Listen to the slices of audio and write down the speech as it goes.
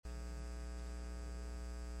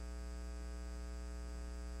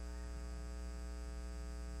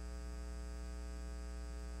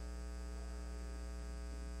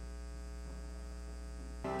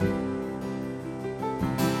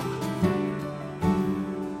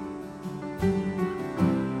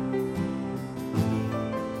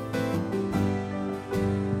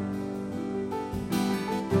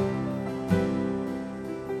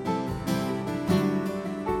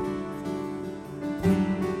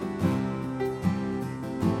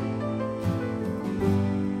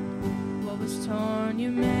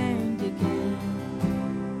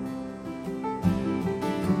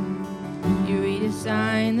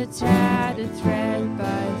tattered thread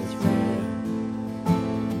by thread,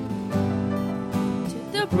 to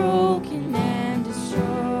the broken and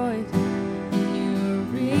destroyed, and you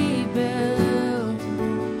rebuild,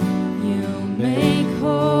 you make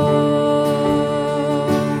whole.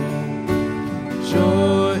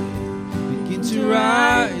 Joy, begin to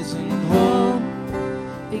rise and hope,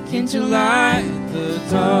 begin to light the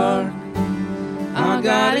dark. Our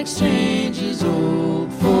God exchanges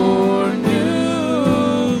old for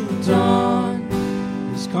new dawn.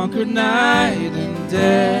 He's conquered night and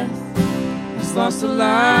death. He's lost a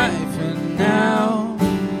life, and now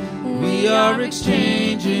we are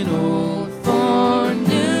exchanging old for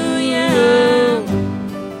new. Yeah.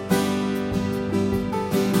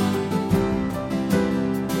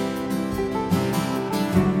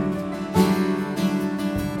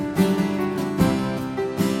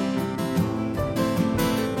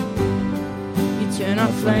 Turn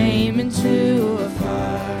our flame into a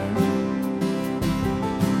fire,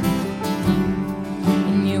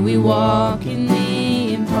 in you we walk in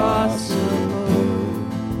the impossible.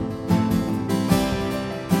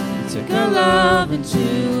 We took our love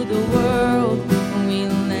into the world, and we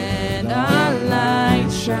let our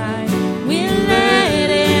light shine. We let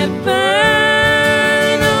it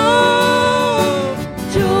burn. Oh,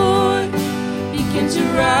 joy, begin to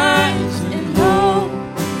rise and hope,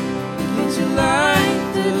 begin to light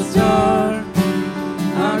the dark.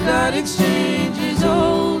 Our God exchanges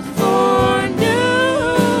old for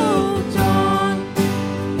new dawn.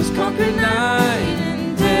 He's conquered night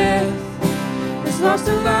and death, has lost a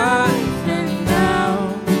life, and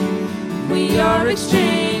now we are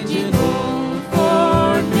exchanging old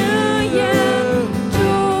for new. Yeah,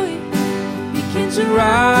 joy, begin to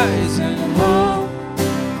rise and hope,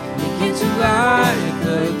 begin to light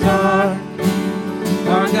the dark.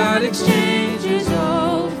 Our God exchanges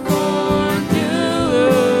old for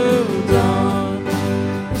new dawn.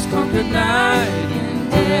 Has conquered night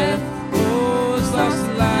and death, oh, has lost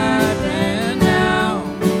life, and now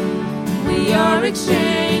we are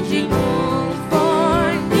exchanging old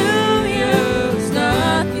for new. Yeah, there's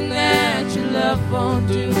nothing that your love won't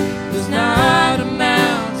do. There's not a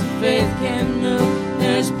mountain faith can move.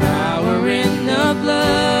 There's power in the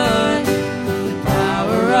blood, the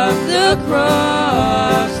power of the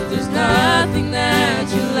cross. There's nothing that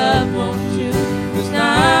your love won't do. There's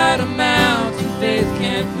not a mountain faith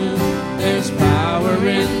can't move. There's power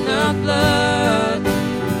in the blood,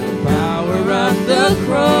 the power of the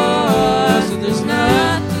cross. There's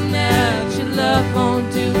nothing that your love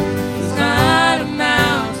won't do. There's not a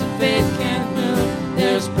mountain faith can't move.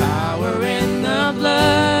 There's power in the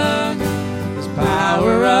blood, there's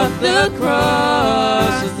power of the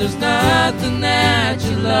cross. There's nothing that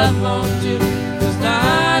your love won't do. There's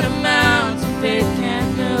not a mountain faith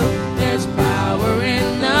can't move. There's power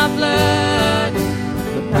in the blood,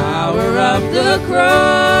 the power of the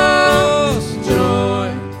cross.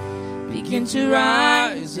 Joy, begin to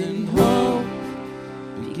rise and hope,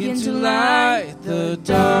 begin to light the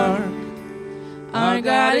dark. Our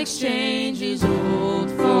God exchanges old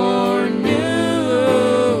for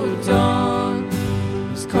new dawn.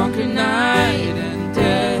 He's conquered night and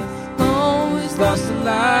death, oh, he's lost a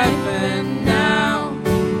life, and now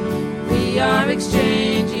we are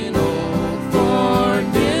exchanging old for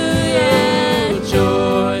new. Yeah,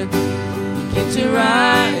 joy, begin to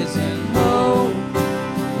rise and hope,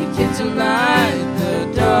 begin to light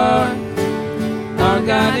the dark. Our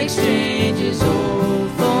God exchanges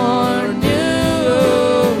old for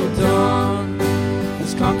new dawn.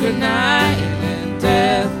 He's conquered night and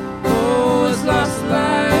death, oh, has lost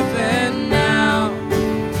life, and now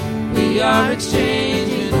we are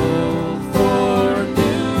exchanging old for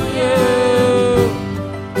new. Yeah.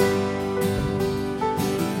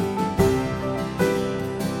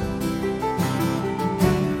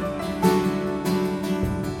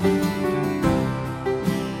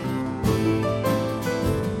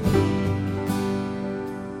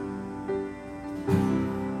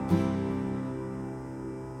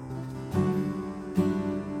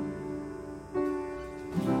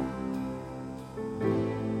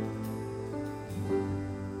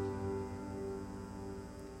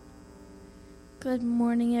 Good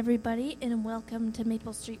morning, everybody, and welcome to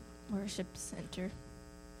Maple Street Worship Center.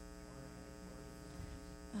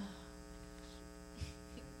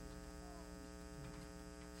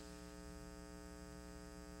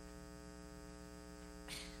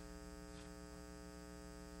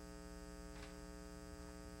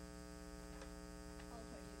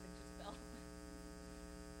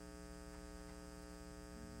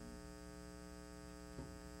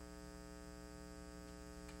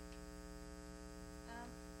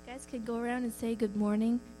 Guys, guys could go around and say good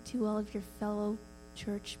morning to all of your fellow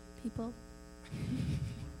church people.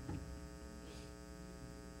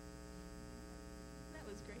 That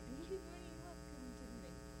was great. Good morning. Welcome to the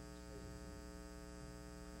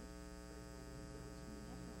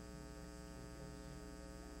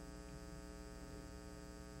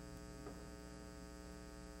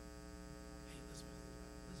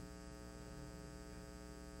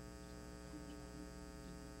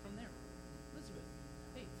From there. Elizabeth.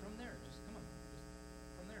 Hey, from there. Just come on.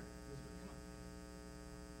 From there. Elizabeth, come on.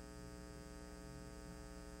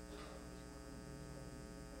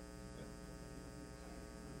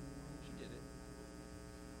 She did it.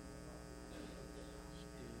 She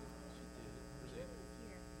did it. Where's Ava?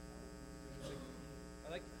 I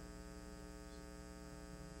like that.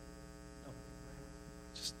 Oh.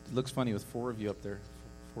 Just it looks funny with 4 of you up there.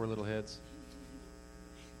 4 little heads.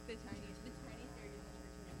 The tiniest area in the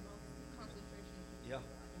church and most concentration. Yeah.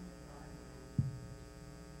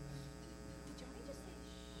 Did Johnny just say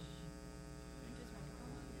shh? Into his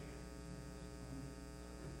microphone?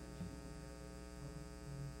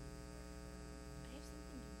 I have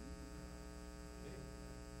something to read.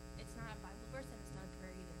 It's not a Bible verse and it's not a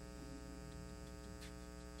prayer either.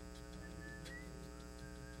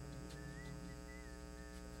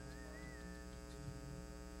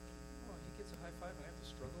 Oh, he gets a high five and I have to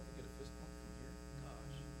struggle to get a fist bump from here?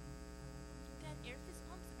 Gosh. Dad, air fist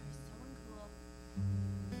pumps are so uncool.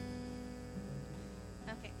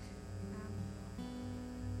 Okay.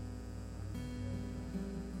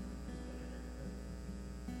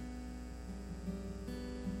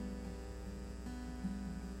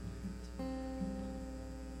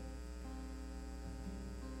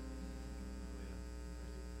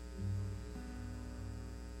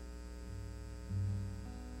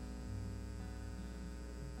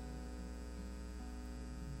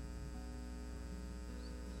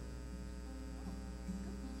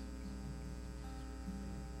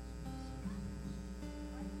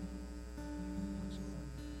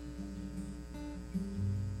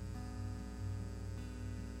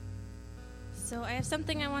 So I have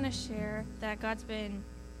something I want to share that God's been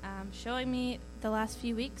showing me the last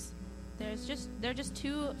few weeks. They're just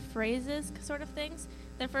 2 phrases sort of things.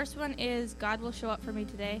 The first one is God will show up for me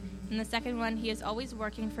today, and the second one, He is always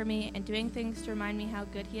working for me and doing things to remind me how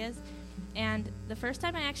good He is. And the first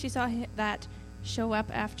time I actually saw that show up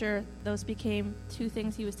after those became 2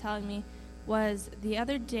 things He was telling me was the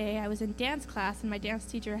other day. I was in dance class, and my dance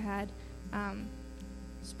teacher had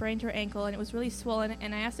sprained her ankle, and it was really swollen,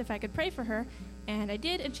 and I asked if I could pray for her, and I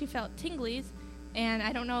did, and she felt tinglies, and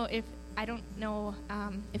I don't know if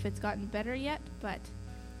it's gotten better yet, but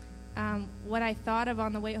what I thought of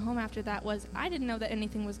on the way home after that was I didn't know that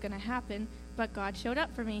anything was going to happen, but God showed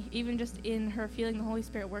up for me, even just in her feeling the Holy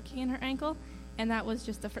Spirit working in her ankle, and that was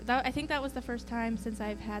just I think that was the first time since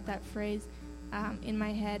I've had that phrase in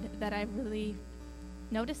my head that I really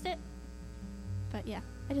noticed it. But yeah,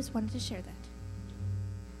 I just wanted to share that.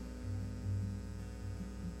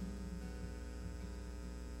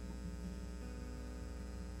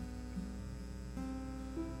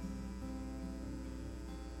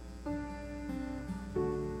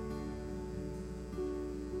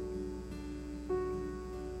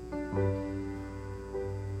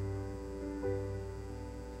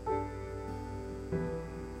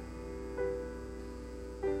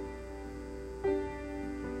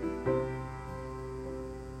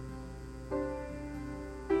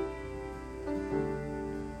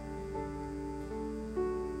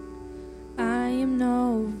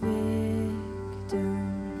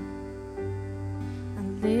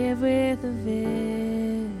 With a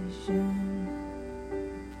vision,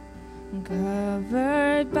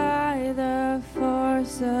 covered by the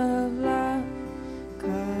force of love,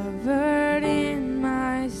 covered in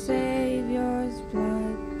my Savior's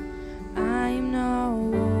blood. I am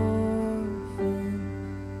no orphan,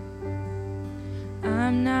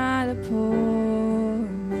 I'm not a poor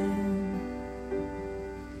man.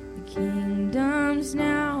 The kingdom's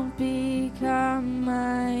now become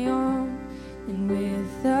my own, and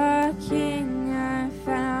with the King I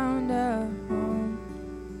found a home.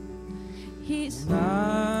 He's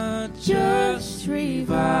not just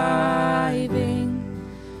reviving,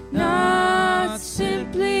 not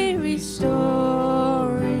simply restoring.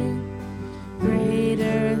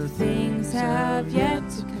 Greater things have yet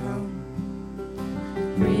to come.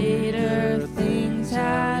 Greater things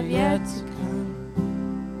have yet to come.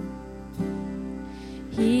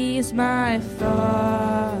 He is my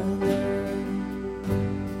Father.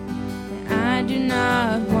 I do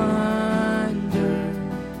not wonder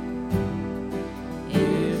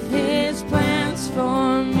if His plans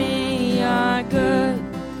for me are good.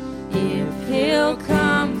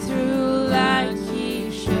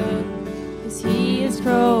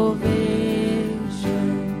 provision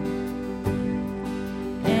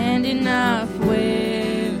and enough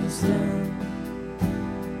wisdom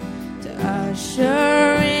to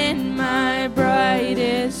usher in my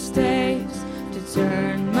brightest days, to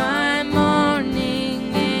turn my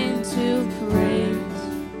morning into praise.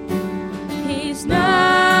 He's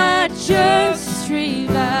not just reviving,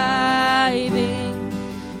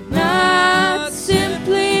 not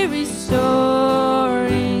simply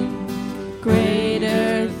restoring.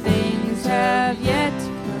 Greater things have yet to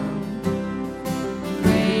come.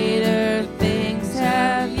 Greater things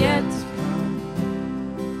have yet to come.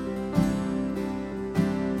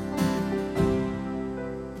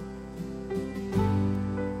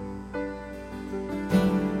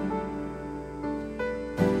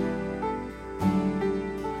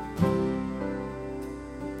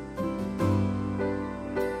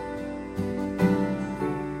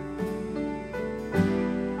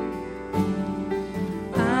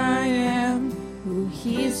 I am who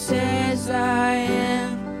He says I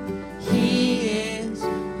am. He is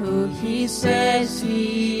who He says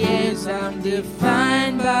He is. I'm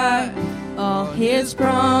defined by all His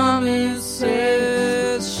promises,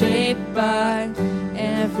 shaped by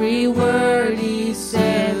every word He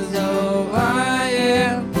says. Oh, I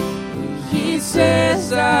am who He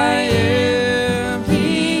says I am.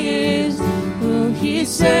 He is who He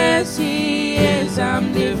says He is.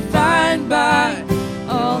 I'm defined by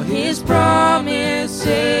all His promises,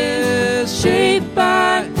 shaped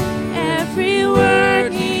by every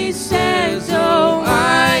word He says. Oh,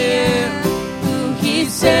 I am who He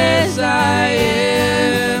says I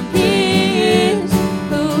am. He is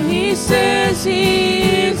who He says He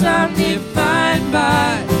is. I'm defined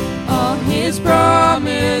by all His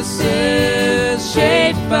promises,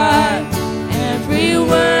 shaped by every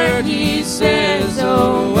word He says.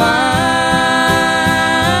 Oh,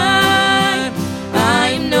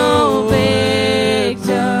 I'm no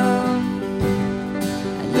victim.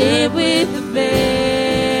 I live with a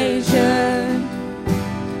vision,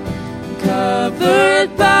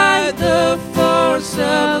 covered by the force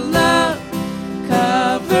of love,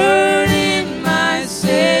 covered in my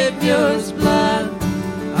Savior's blood.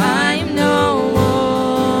 I'm no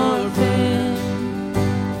orphan.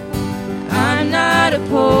 I'm not a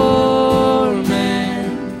poor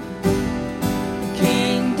man.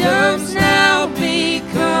 Kingdoms now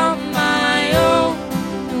become my own.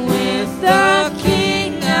 And with the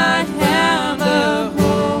King I have a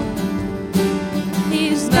home.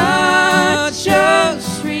 He's not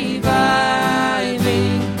just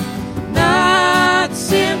reviving, not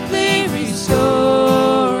simply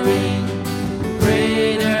restoring.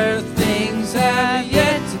 Greater things have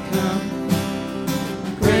yet to come.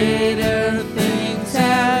 Greater things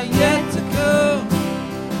have yet to come.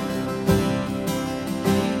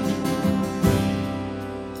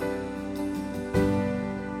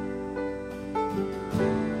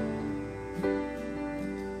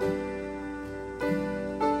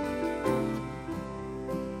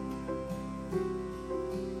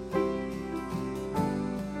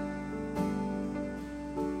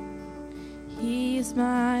 He's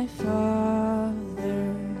my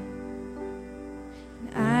Father, and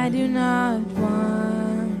I do not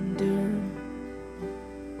wonder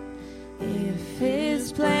if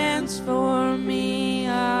His plans for me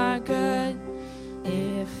are good,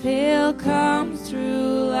 if He'll come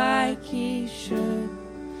through like He should.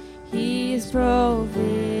 He's provision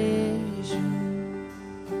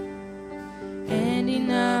and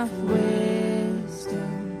enough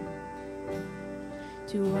wisdom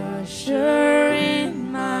to usher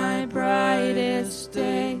in my brightest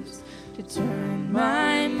days, to turn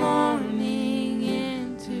my morning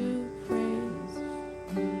into praise.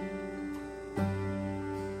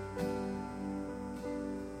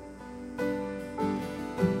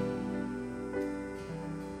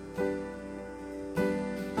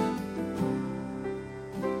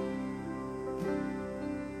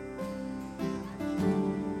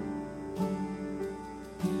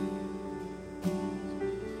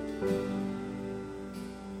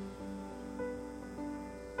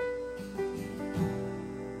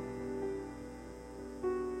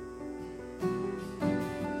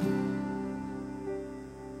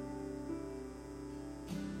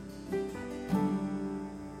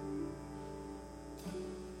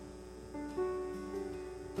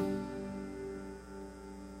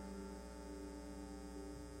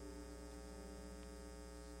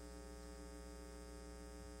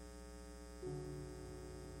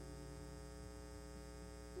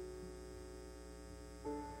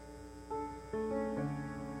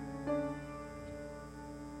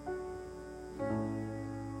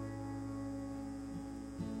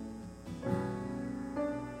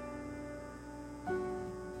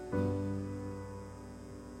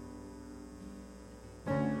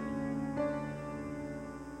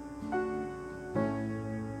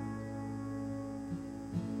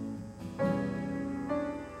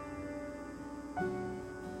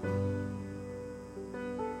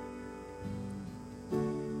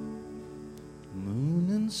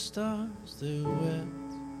 stars they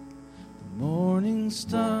wept, the morning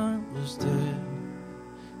star was dead,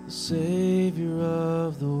 the Savior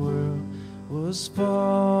of the world was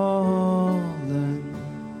fallen.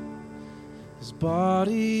 His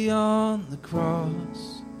body on the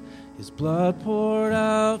cross, His blood poured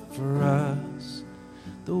out for us,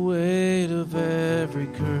 the weight of every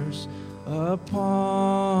curse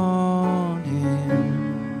upon Him.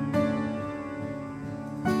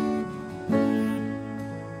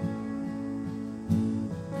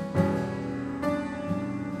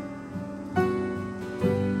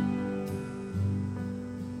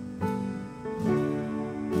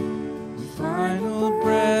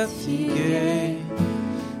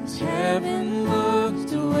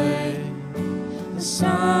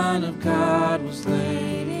 Son of God was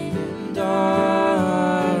laid in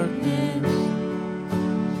darkness,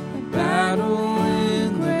 a battle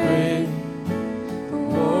in the grave, a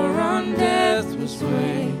war on death was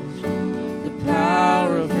waged, the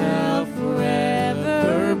power of hell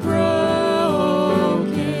forever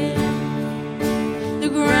broken. The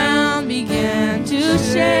ground began to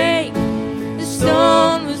shake, the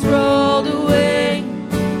stone was rolled away,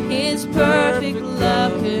 His perfect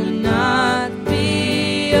love could not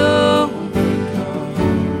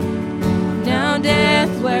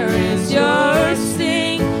where is your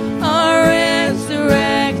sting? Our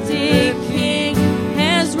resurrected King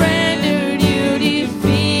has rendered you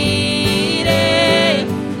defeated.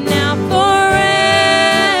 Now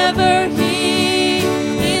forever He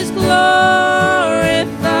is glorified.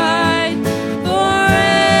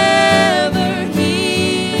 Forever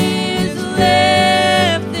He is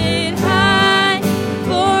lifted high.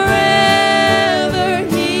 Forever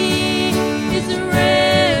He is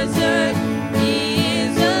risen. He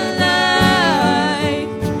is alive.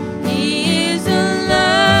 He is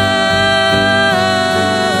alive.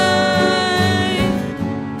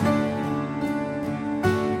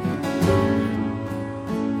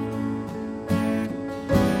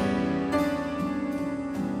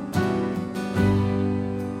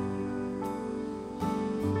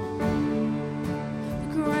 The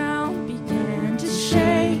ground began to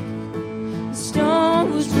shake, the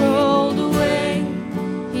stone was rolled away,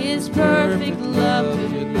 His perfect love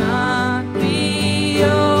could not be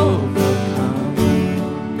overcome.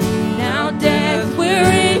 Now death,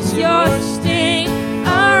 where is your sting?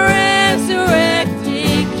 Our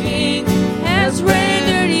resurrected King has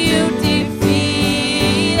rendered you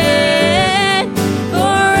defeated.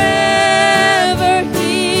 Forever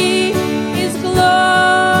He is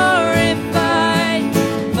glorified.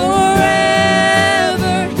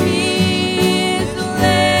 Forever He is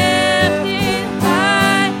lifted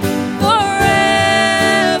high.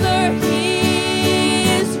 Forever He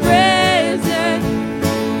is risen.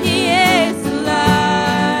 He is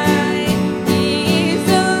alive. He is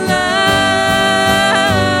alive.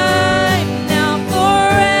 Now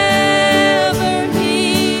forever He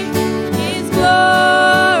is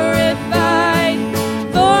glorified.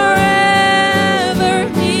 Forever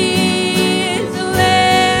He is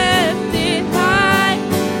lifted high.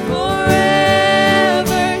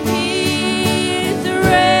 Forever He is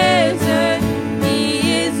risen. He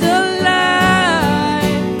is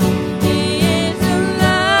alive. He is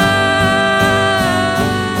alive.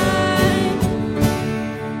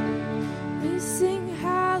 We sing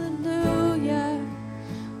hallelujah.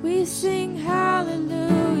 We sing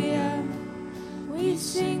hallelujah. We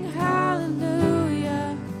sing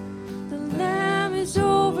hallelujah. The Lamb is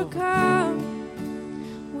overcome.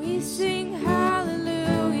 We sing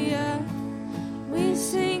hallelujah. We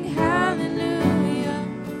sing hallelujah.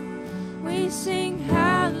 We sing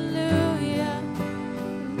hallelujah.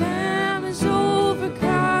 The Lamb is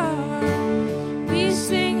overcome. We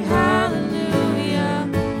sing hallelujah.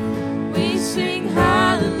 We sing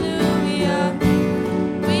hallelujah.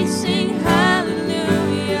 We sing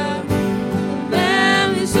hallelujah. The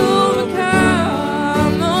Lamb is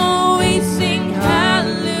overcome. Oh, we sing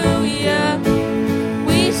hallelujah.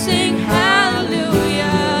 We sing hallelujah.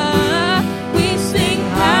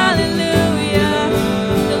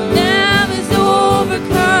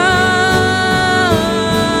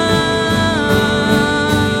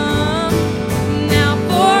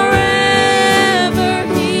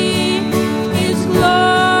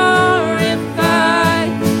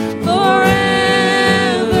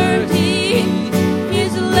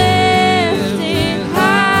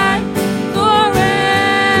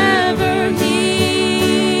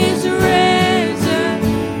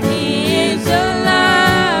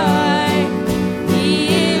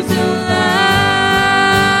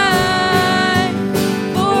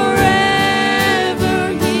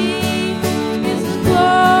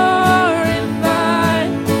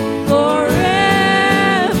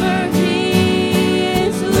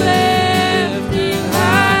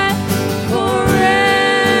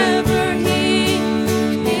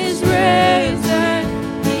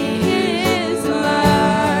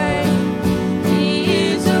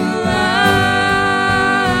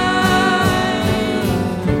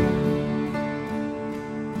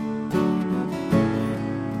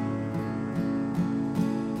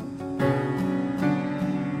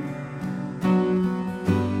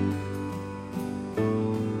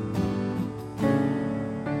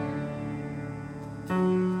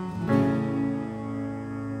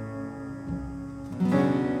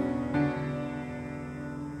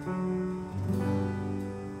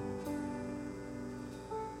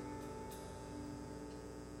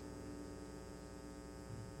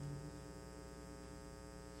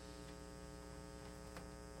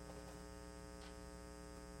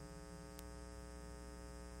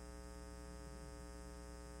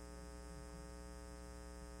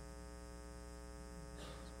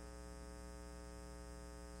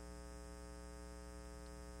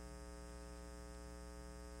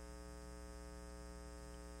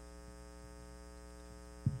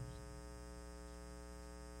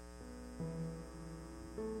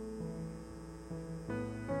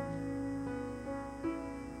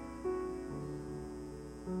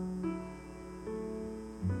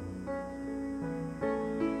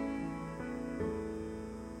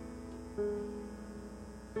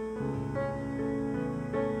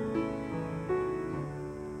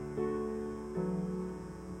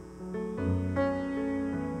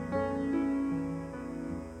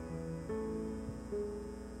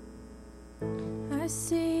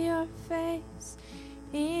 see your face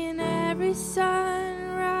in every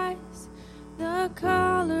sunrise. The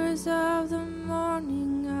colors of the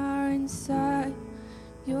morning are inside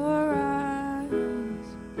your eyes.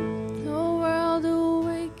 The world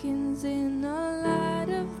awakens in the light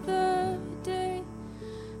of the day.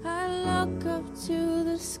 I look up to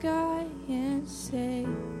the sky and say,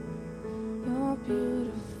 you're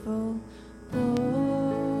beautiful.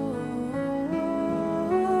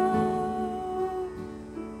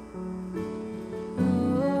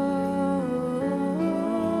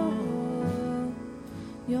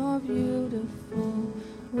 You're beautiful.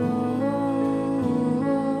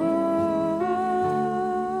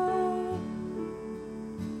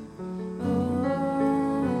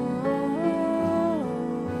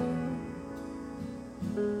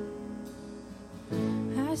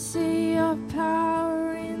 I see your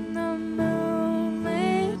power in the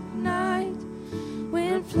moonlit night,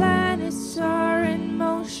 when planets are in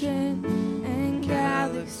motion and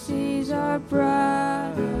galaxies are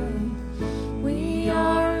bright. We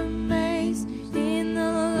are amazed in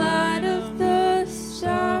the light of the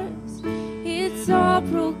stars. It's all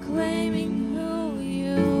proclaiming who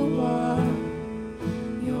you are.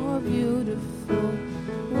 You're beautiful.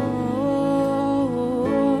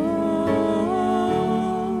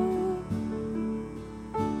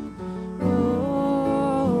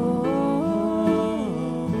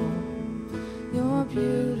 You're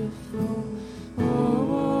beautiful.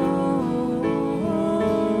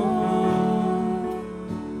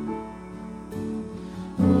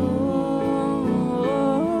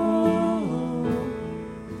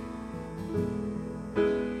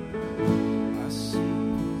 I see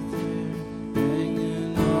you there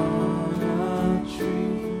hanging on a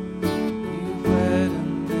tree. You bled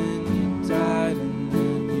and then you died and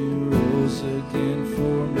then you rose again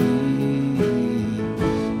for me.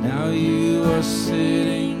 Now you are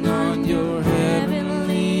sitting on your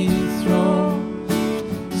heavenly throne.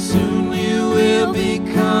 Soon you will be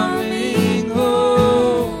coming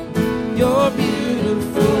home. You're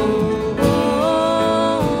beautiful.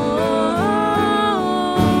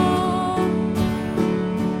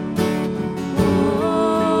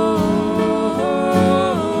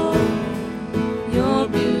 You're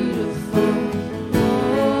beautiful.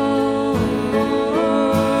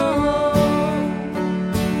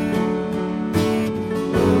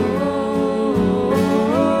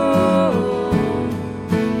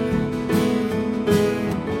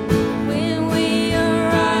 When we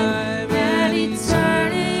arrive at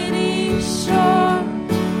eternity's shore,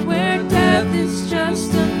 where death is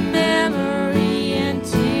just a memory and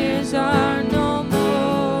tears are no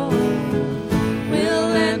more,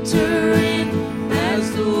 we'll enter in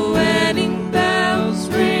as the wedding bells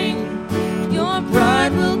ring. Your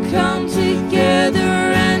bride will come together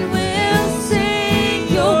and we'll sing.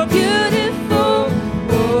 You're beautiful.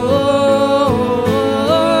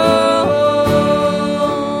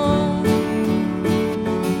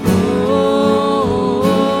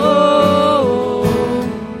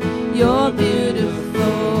 You're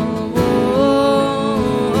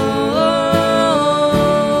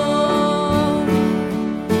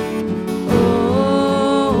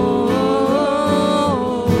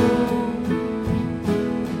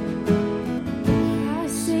I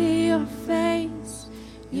see your face.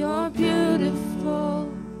 You're beautiful.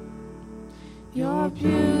 You're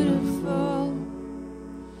beautiful.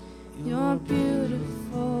 You're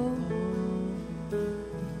beautiful.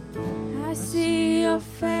 I see your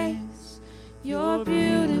face. You're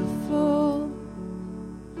beautiful.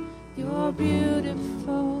 You're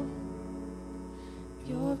beautiful.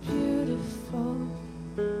 You're beautiful.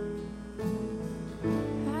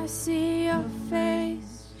 I see your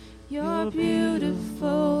face. You're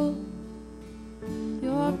beautiful.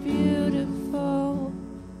 You're beautiful.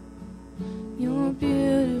 You're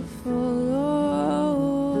beautiful.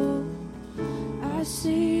 Oh, I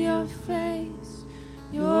see your face.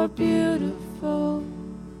 You're beautiful.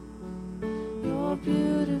 You're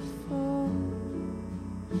beautiful.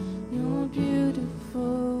 You're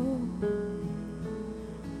beautiful.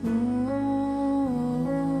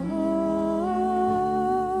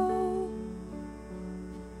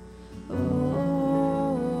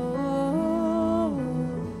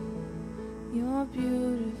 You're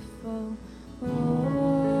beautiful.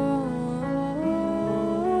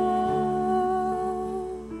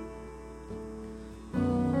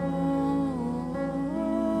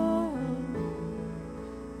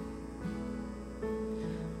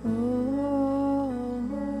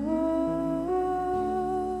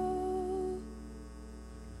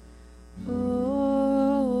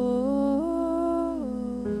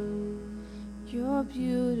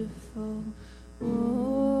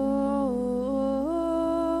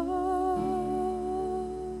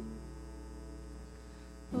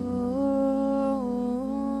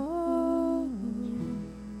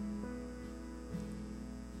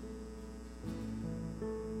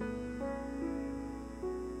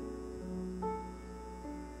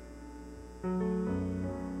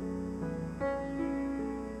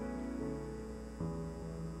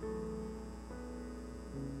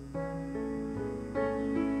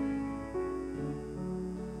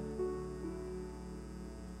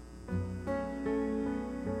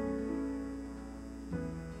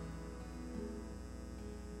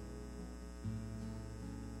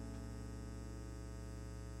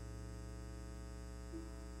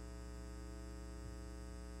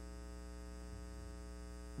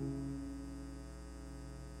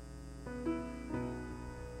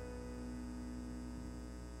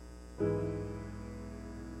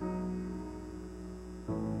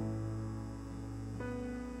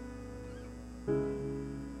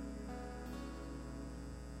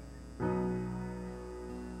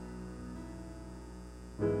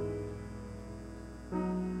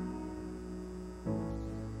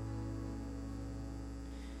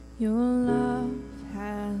 Your love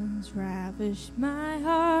has ravished my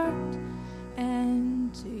heart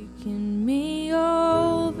and taken me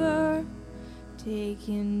over,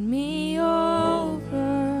 taken me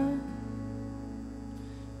over.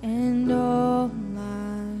 And all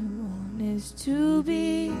I want is to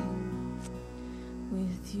be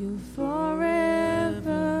with you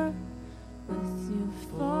forever, with you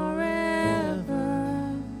forever.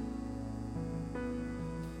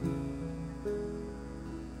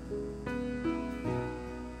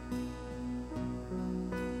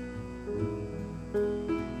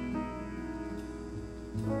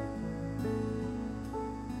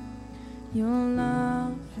 Your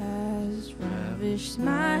love has ravished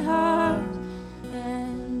my heart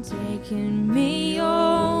and taken me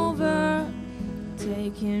over,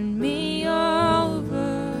 taken me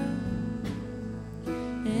over.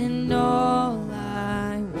 And all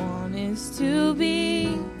I want is to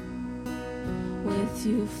be with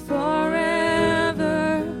you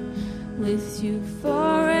forever, with you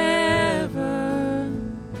forever.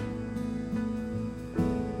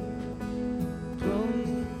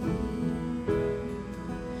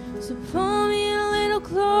 So pull me a little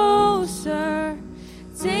closer,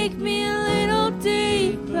 take me a little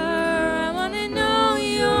deeper. I want to know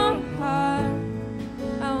your heart,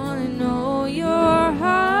 I want to know your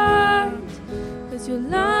heart. 'Cause your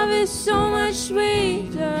love is so much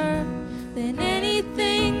sweeter than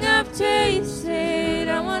anything I've tasted.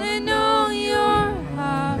 I want to know your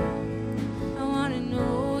heart, I want to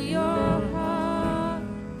know your heart.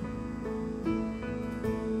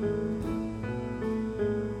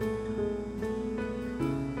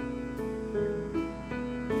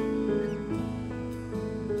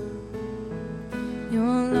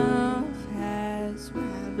 Your love has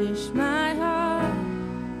ravished my heart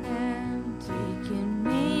and taken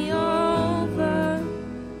me over,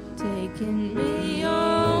 taken me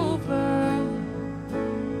over.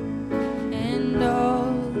 And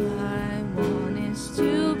all I want is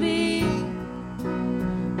to be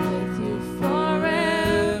with you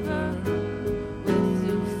forever, with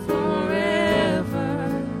you forever.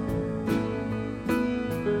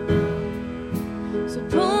 So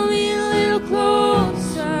pull me a little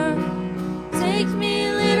closer, take me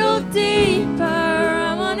a little deeper.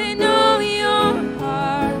 I want to know your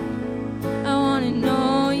heart, I want to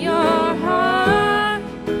know your heart.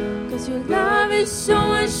 'Cause your love is so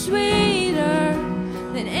much sweeter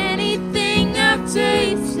than anything I've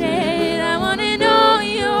tasted. I want to know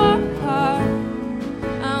your heart,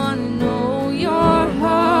 I want to know your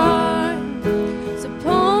heart. So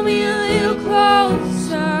pull me a little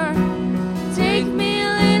closer, take me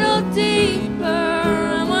a little deeper.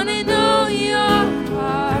 I want to know your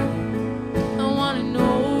heart, I want to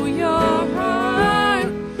know your heart.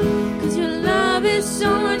 'Cause your love is so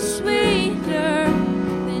much sweeter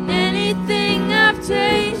than anything I've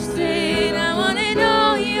tasted. I want to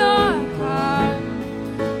know your heart,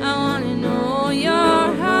 I want to know your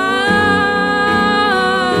heart.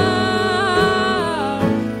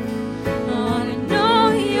 I want to know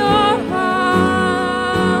your heart,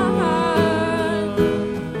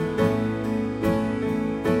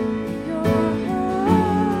 your heart.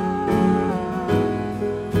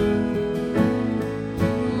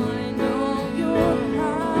 I want to know your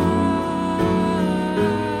heart.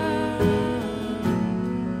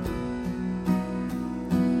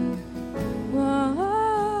 Whoa,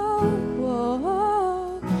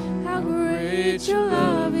 whoa, how great your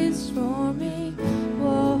love is for me.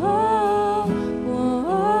 Whoa,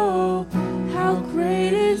 whoa, how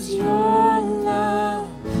great is your love.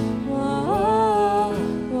 Whoa,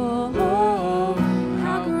 whoa,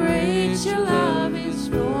 how great your love is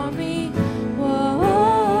for me. Whoa,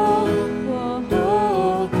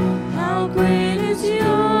 whoa, how great is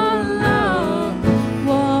your love.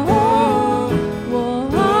 Whoa,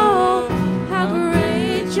 whoa, how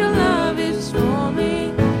great your love is for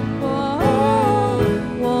me. Whoa,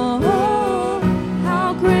 whoa,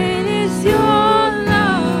 how great is your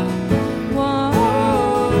love. Whoa,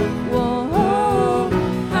 whoa,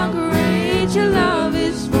 how great your love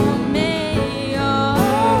is for me.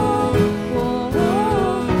 Oh,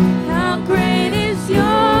 whoa, how great is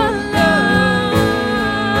your love.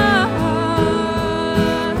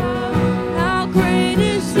 How great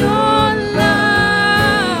is your love.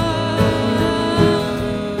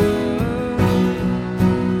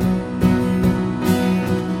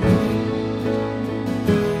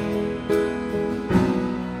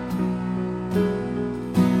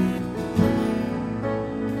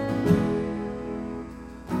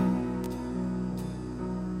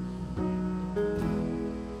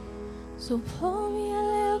 So pull me a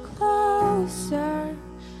little closer,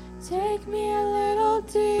 take me a little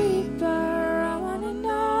deeper. I want to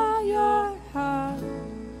know your heart.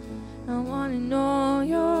 I want to know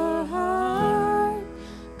your heart.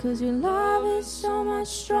 'Cause your love is so much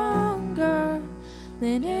stronger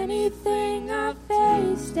than anything I've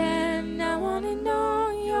faced. And I want to know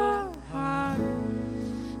your heart.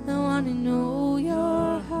 I want to know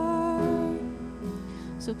your heart.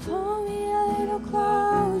 So pull me a little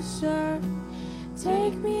closer.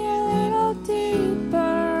 Take me a little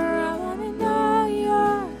deeper. I want to know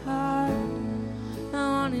your heart. I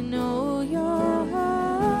want to know your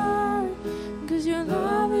heart. 'Cause your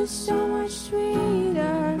love is so much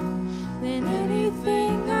sweeter than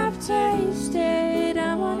anything I've tasted.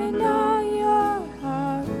 I want to know your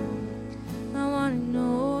heart. I want to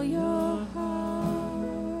know your heart.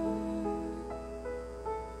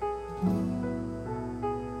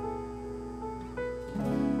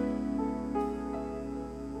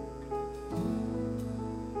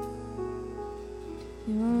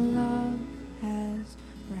 Your love has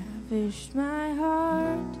ravished my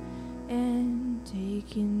heart and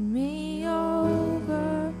taken me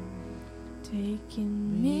over,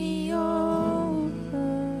 taken me over.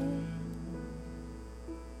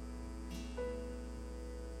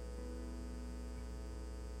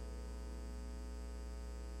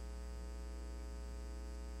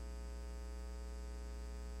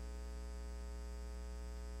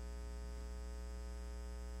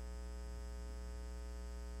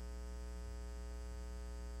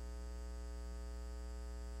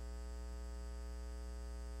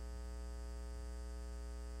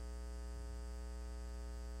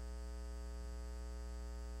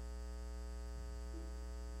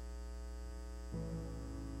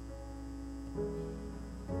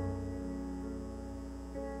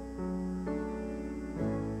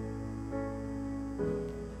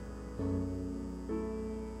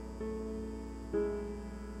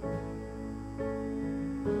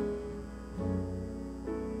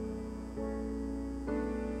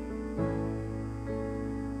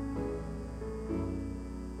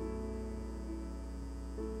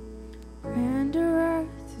 Grander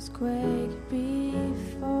earth has quaked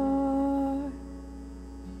before,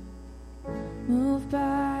 moved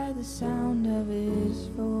by the sound of his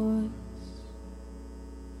voice.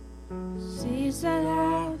 Seas that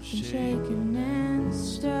have been shaken and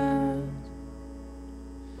stirred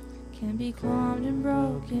can be calmed and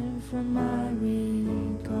broken from my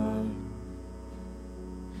regard.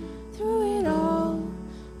 Through it all,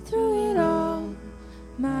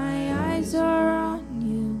 my eyes are on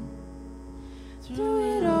you. Through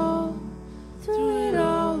it all,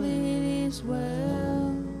 it is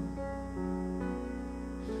well.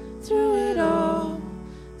 Through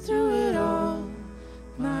it all,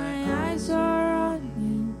 my eyes are on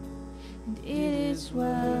you, and it is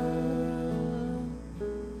well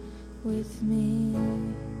with me.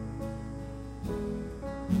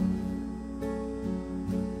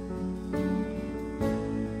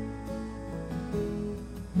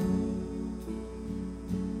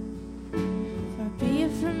 Far be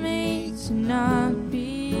it from me to not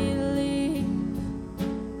believe,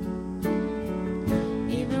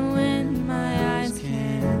 even when my eyes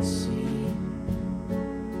can't see.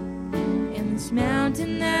 And this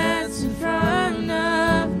mountain that's in front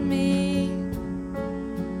of me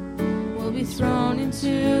will be thrown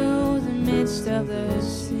into the midst of the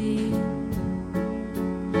sea.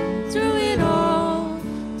 Through it all,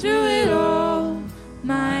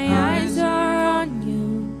 my eyes are on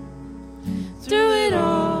you. Through it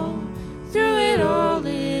all,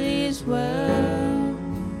 it is well.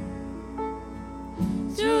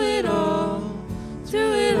 Through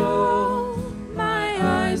it all, my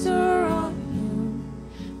eyes are on you.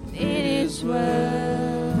 It is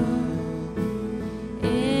well.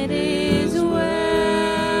 It is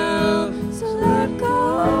well. So let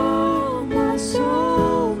go, my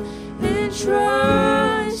soul, and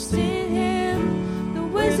trust in Him. The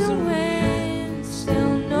wisdom winds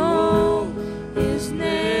still know His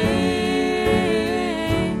name.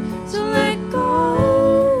 So let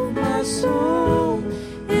go, my soul,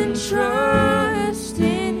 and trust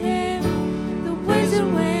in Him. The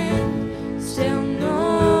wisdom winds still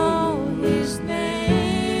know His name.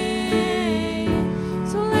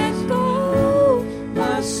 So let go,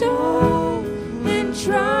 my soul, and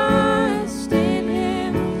trust in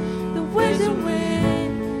Him. The wisdom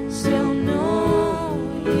winds still know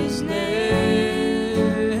His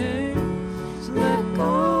name. So let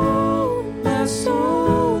go, my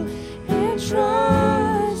soul, and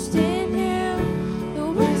trust in Him. The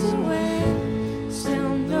wisdom winds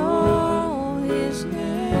still know His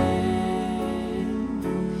name.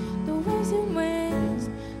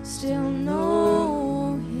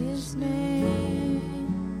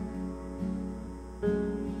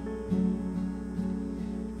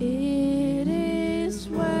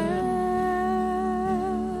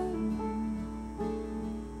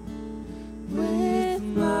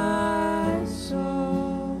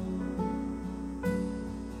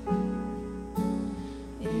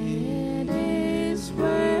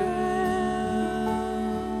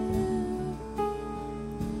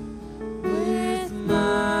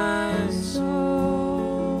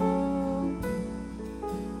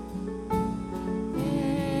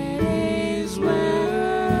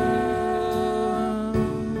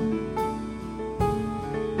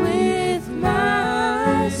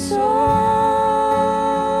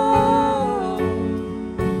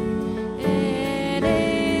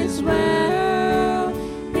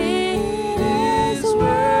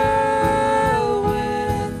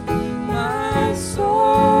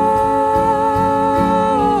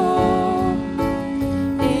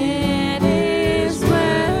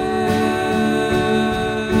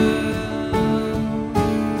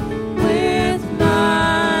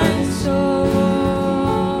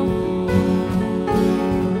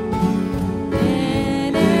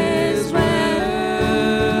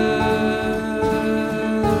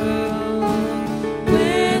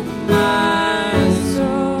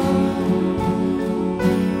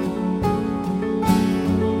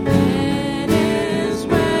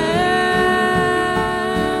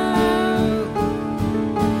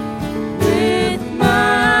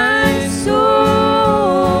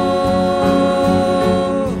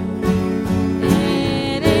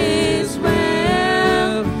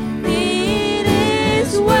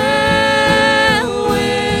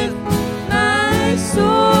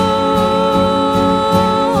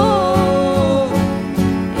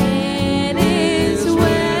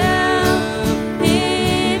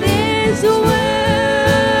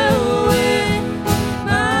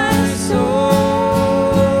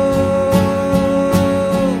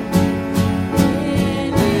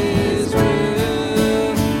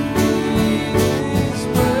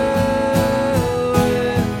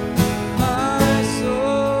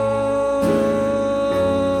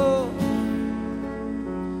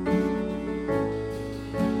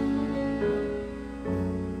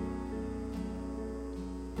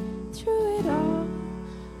 through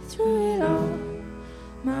it all,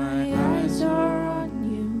 my eyes are on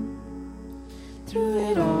you. Through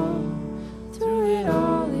it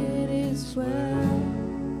all, it is well.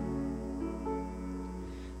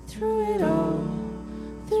 Through it all,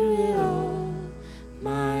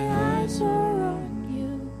 my eyes are on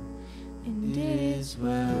you, and it is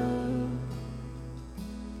well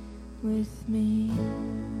with me.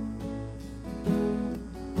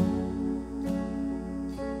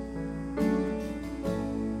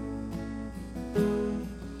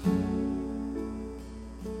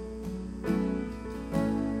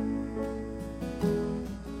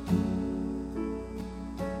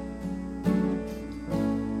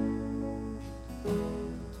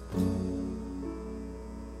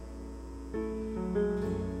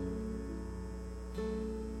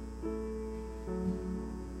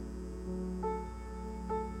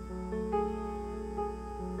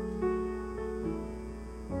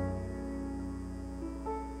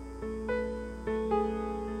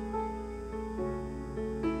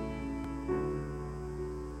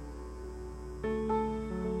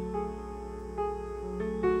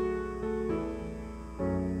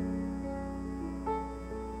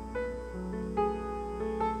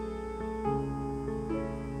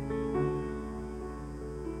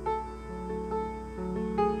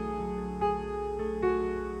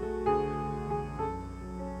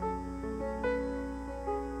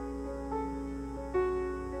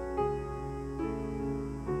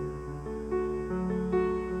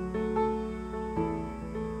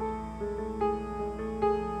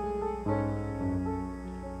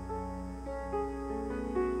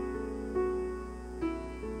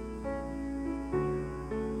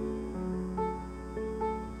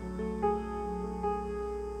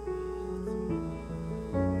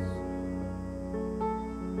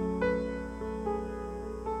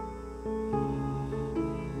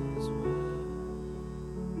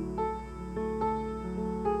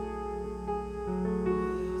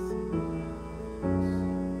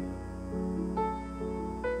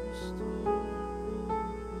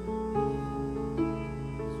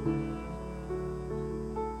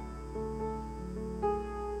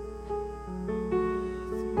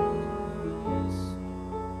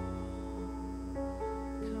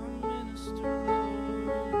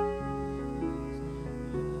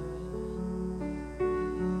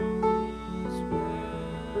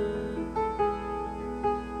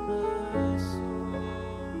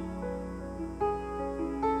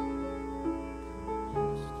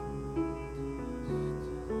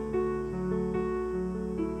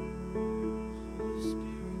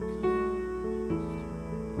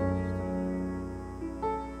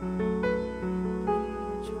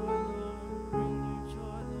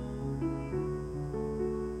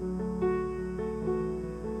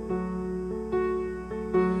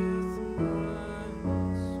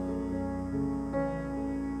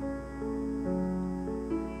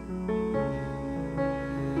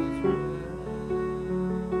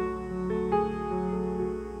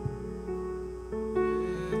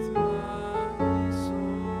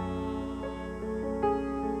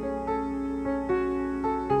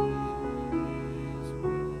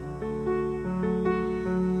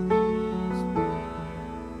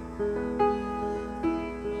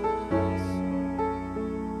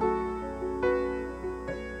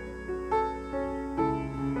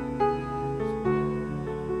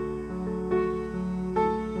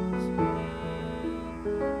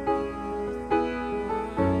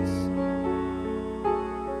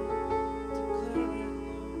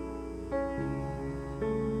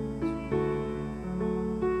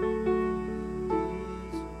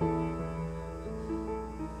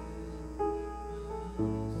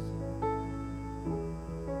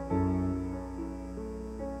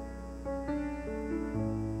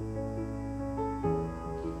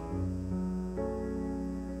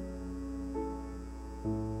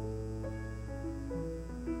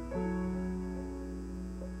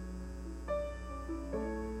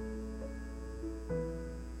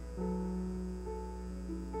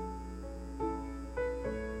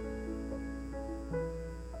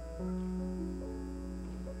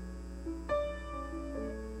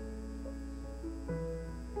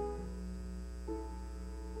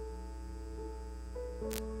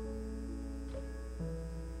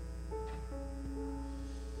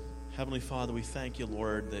 Heavenly Father, we thank you,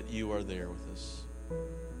 Lord, that you are there with us.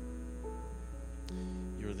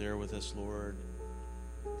 You're there with us, Lord,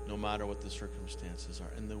 no matter what the circumstances are.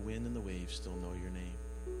 And the wind and the waves still know your name.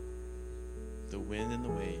 The wind and the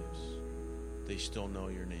waves, they still know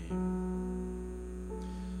your name.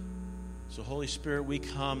 So, Holy Spirit, we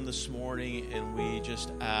come this morning and we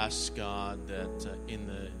just ask, God, that in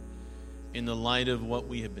the in the light of what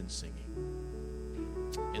we have been singing,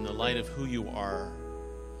 in the light of who you are,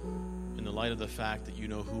 in the light of the fact that you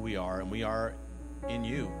know who we are and we are in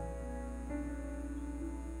you.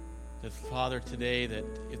 That, Father, today, that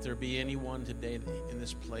if there be anyone today in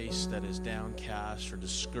this place that is downcast or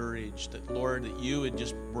discouraged, that, Lord, that you would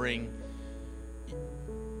just bring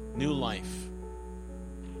new life,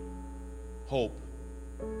 hope.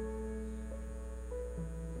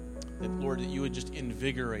 That, Lord, that you would just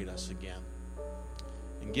invigorate us again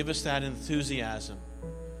and give us that enthusiasm.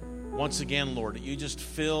 Once again, Lord, that you just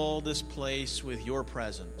fill this place with your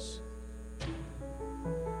presence.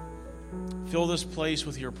 Fill this place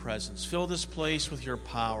with your presence. Fill this place with your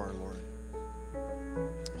power, Lord.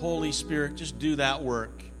 Holy Spirit, just do that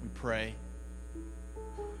work, we pray.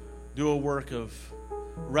 Do a work of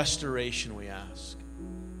restoration, we ask.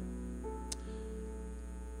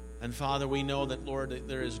 And Father, we know that, Lord, that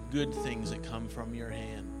there is good things that come from your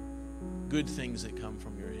hand. Good things that come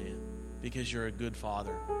from your hand. Because you're a good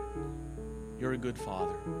Father. You're a good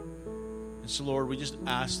Father. And so, Lord, we just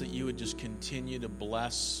ask that you would just continue to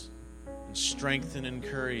bless and strengthen and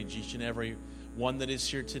encourage each and every one that is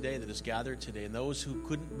here today, that is gathered today, and those who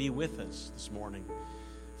couldn't be with us this morning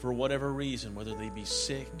for whatever reason, whether they be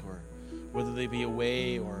sick or whether they be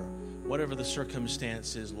away or whatever the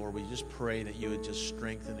circumstance is, Lord, we just pray that you would just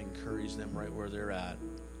strengthen and encourage them right where they're at.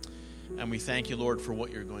 And we thank you, Lord, for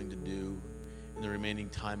what you're going to do in the remaining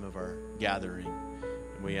time of our gathering.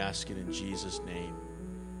 And we ask it in Jesus' name.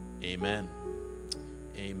 Amen.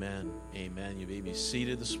 Amen. Amen. You may be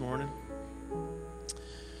seated this morning.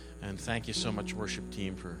 And thank you so much, worship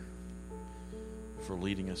team, for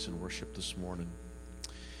leading us in worship this morning.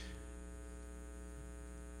 I'm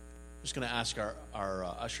just going to ask our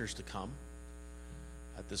ushers to come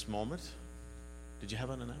at this moment. Did you have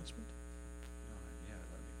an announcement? Yeah,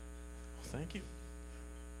 Oh, thank you.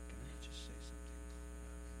 can I just say something?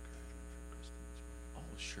 Encouragement for Kristen this morning. Oh,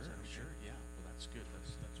 sure. Yeah. Well, that's good.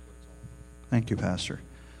 That's what it's all about. Thank you, Pastor.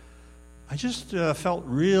 I just felt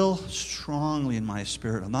real strongly in my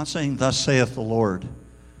spirit. I'm not saying, thus saith the Lord,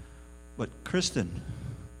 but Kristen,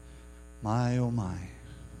 my oh my,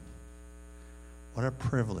 what a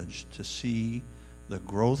privilege to see the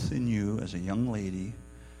growth in you as a young lady,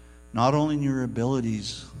 not only in your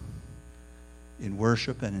abilities in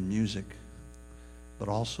worship and in music, but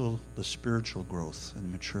also the spiritual growth and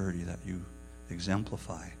maturity that you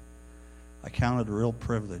exemplify. I count it a real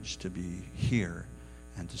privilege to be here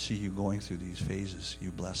and to see you going through these phases.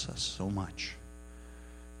 You bless us so much.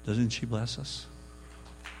 Doesn't she bless us?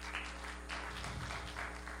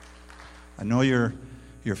 I know your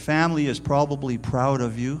family is probably proud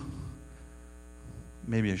of you.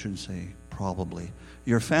 Maybe I shouldn't say probably.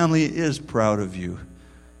 Your family is proud of you,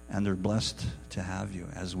 and they're blessed to have you,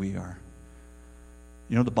 as we are.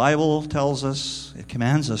 You know, the Bible tells us, it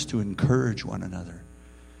commands us to encourage one another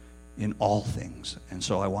in all things. And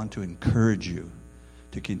so I want to encourage you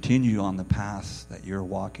to continue on the path that you're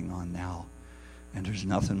walking on now. And there's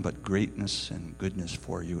nothing but greatness and goodness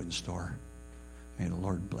for you in store. May the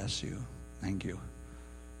Lord bless you. Thank you.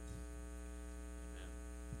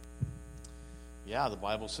 Yeah, the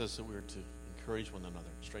Bible says that we're to encourage one another,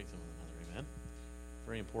 strengthen one another. Amen.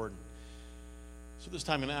 Very important. So this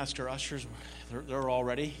time I'm going to ask our ushers, they're all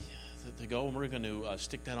ready to go, and we're going to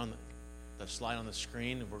stick that on the slide on the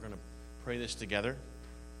screen, and we're going to pray this together.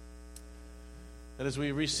 That as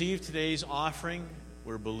we receive today's offering,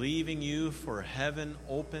 we're believing you for heaven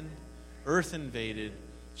open, earth invaded,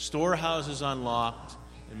 storehouses unlocked,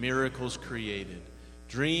 and miracles created,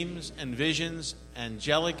 dreams and visions,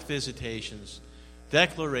 angelic visitations,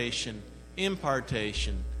 declaration,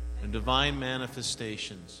 impartation, and divine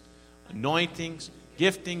manifestations, anointings,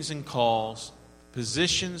 giftings and calls,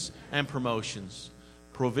 positions and promotions,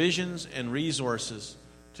 provisions and resources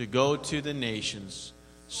to go to the nations,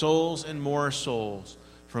 souls and more souls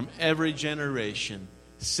from every generation,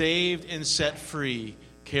 saved and set free,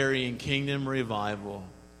 carrying kingdom revival.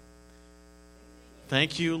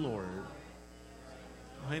 Thank you, Lord.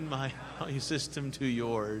 Bind my system to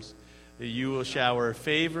yours, that you will shower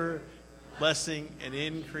favor, blessing, and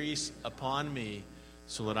increase upon me,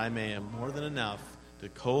 so that I may have more than enough to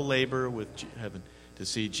co-labor with heaven, to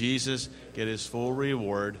see Jesus get his full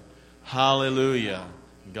reward. Hallelujah.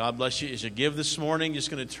 God bless you. As you give this morning, just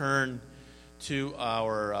going to turn to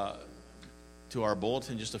our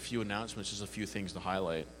bulletin, just a few announcements, just a few things to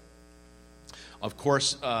highlight. Of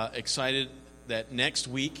course, excited that next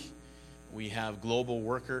week we have Global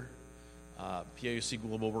Worker, PIOC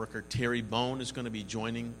Global Worker Terry Bone is going to be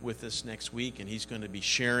joining with us next week, and he's going to be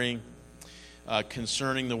sharing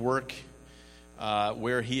concerning the work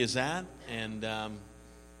where he is at, and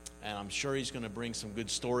And I'm sure he's going to bring some good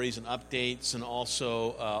stories and updates, and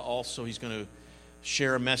also he's going to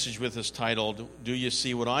share a message with us titled, "Do You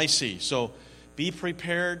See What I See?" So be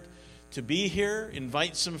prepared to be here.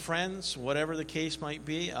 Invite some friends, whatever the case might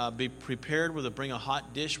be. Be prepared bring a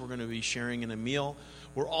hot dish. We're going to be sharing in a meal.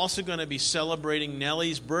 We're also going to be celebrating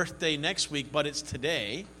Nellie's birthday next week, but it's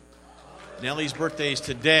today. Nellie's birthday is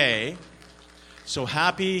today. So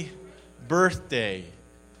happy birthday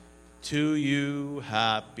to you,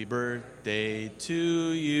 happy birthday to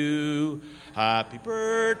you, happy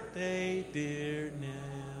birthday, dear Nellie.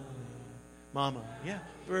 Mama, yeah,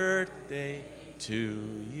 birthday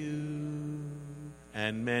to you,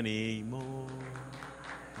 and many more.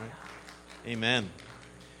 Right? Amen.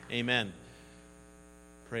 Amen.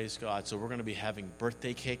 Praise God. So we're going to be having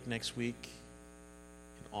birthday cake next week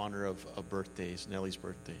in honor of birthdays, Nellie's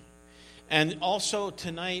birthday. And also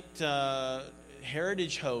tonight,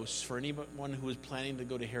 Heritage House, for anyone who is planning to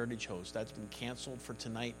go to Heritage House, that's been canceled for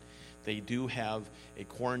tonight. They do have a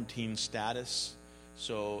quarantine status,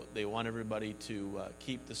 so they want everybody to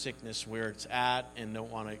keep the sickness where it's at and don't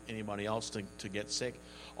want anybody else to get sick.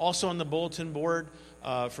 Also on the bulletin board,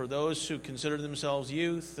 for those who consider themselves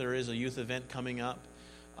youth, there is a youth event coming up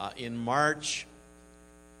in March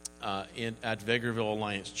at Vegreville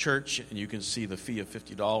Alliance Church, and you can see the fee of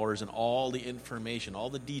 $50 and all the information, all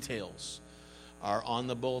the details are on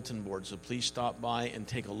the bulletin board, so please stop by and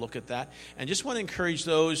take a look at that. And just want to encourage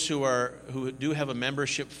those who do have a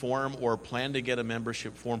membership form or plan to get a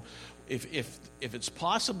membership form, if it's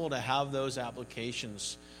possible to have those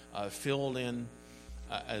applications filled in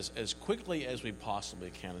as quickly as we possibly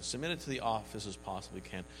can and submit it to the office as possibly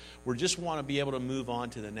can. We just want to be able to move on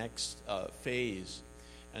to the next phase,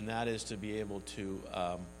 and that is to be able to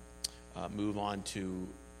move on to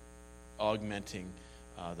augmenting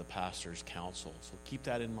the pastor's council. So keep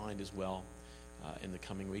that in mind as well in the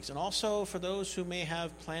coming weeks. And also for those who may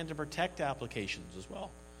have plan to protect applications as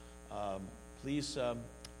well. Please,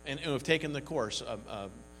 and who have taken the course,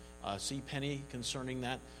 see Penny concerning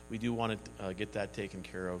that. We do want to get that taken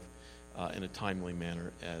care of in a timely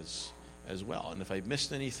manner as well. And if I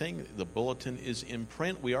missed anything, the bulletin is in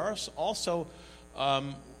print. We are also,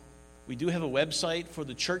 we do have a website for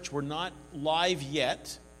the church. We're not live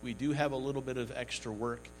yet. We do have a little bit of extra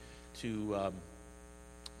work to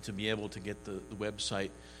be able to get the website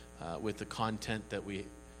with the content that we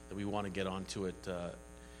want to get onto it,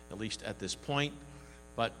 at least at this point.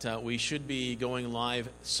 But we should be going live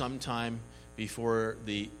sometime before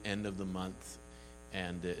the end of the month,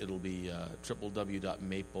 and it'll be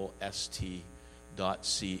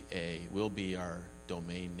www.maplest.ca will be our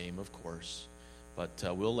domain name, of course. But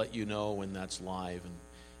we'll let you know when that's live,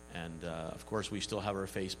 and of course we still have our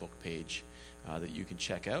Facebook page that you can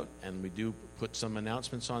check out, and we do put some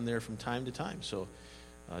announcements on there from time to time. So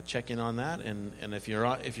check in on that, and if you're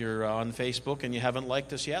on Facebook and you haven't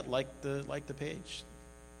liked us yet, like the page.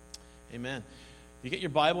 Amen. You get your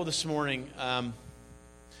Bible this morning.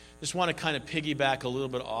 Just want to kind of piggyback a little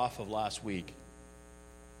bit off of last week.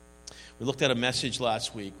 We looked at a message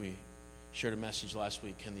last week. We shared a message last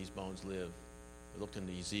week, Can These Bones Live? We looked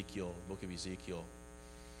into Ezekiel, the book of Ezekiel.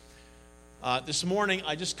 This morning,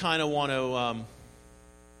 I just kind of want to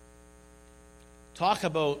talk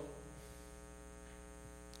about,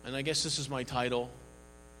 and I guess this is my title.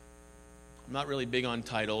 I'm not really big on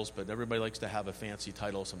titles, but everybody likes to have a fancy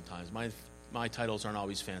title sometimes. My titles aren't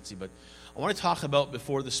always fancy, but I want to talk about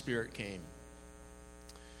Before the Spirit Came.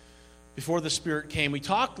 Before the Spirit Came. We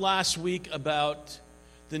talked last week about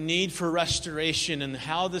the need for restoration and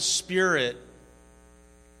how the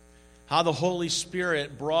Holy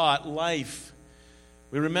Spirit brought life.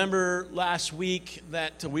 We remember last week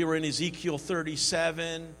that we were in Ezekiel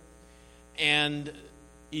 37, and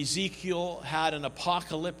Ezekiel had an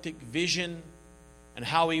apocalyptic vision and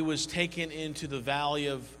how he was taken into the valley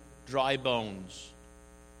of dry bones.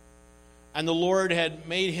 And the Lord had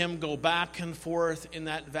made him go back and forth in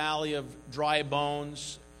that valley of dry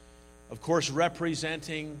bones, of course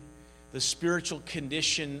representing the spiritual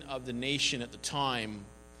condition of the nation at the time.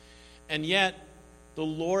 And yet, the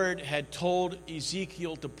Lord had told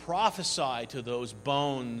Ezekiel to prophesy to those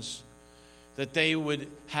bones that they would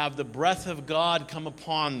have the breath of God come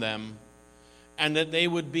upon them, and that they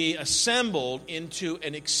would be assembled into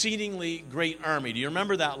an exceedingly great army. Do you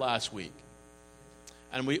remember that last week?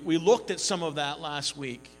 And we looked at some of that last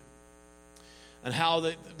week, and how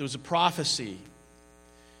there was a prophecy,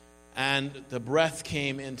 and the breath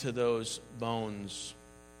came into those bones.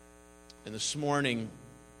 And this morning,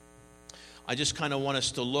 I just kind of want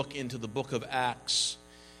us to look into the book of Acts.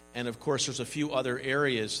 And of course, there's a few other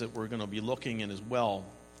areas that we're going to be looking in as well.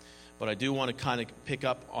 But I do want to kind of pick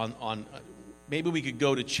up on maybe we could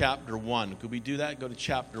go to chapter 1. Could we do that? Go to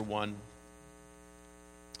chapter 1.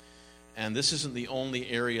 And this isn't the only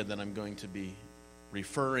area that I'm going to be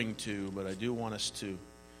referring to, but I do want us to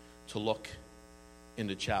look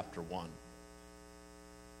into chapter 1.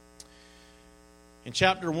 In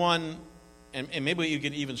chapter 1, and maybe you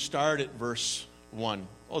could even start at verse 1.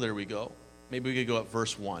 Oh, there we go. Maybe we could go at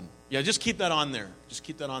verse 1. Yeah, just keep that on there. Just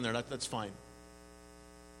keep that on there. That's fine.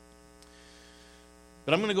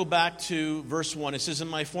 But I'm going to go back to verse 1. It says, in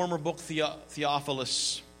my former book,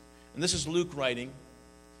 Theophilus, and this is Luke writing,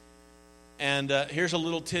 and here's a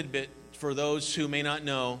little tidbit for those who may not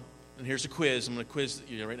know, and here's a quiz. I'm going to quiz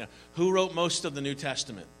you right now. Who wrote most of the New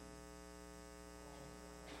Testament?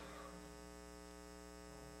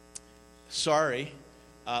 Sorry,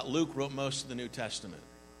 Luke wrote most of the New Testament.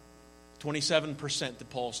 27% to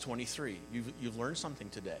Paul's 23%. You've learned something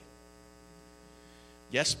today.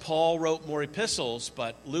 Yes, Paul wrote more epistles,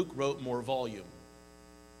 but Luke wrote more volume.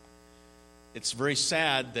 It's very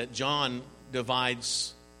sad that John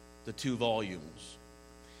divides the two volumes.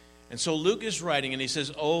 And so Luke is writing, and he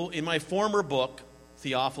says, oh, in my former book,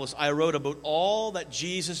 Theophilus, I wrote about all that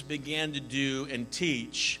Jesus began to do and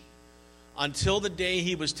teach until the day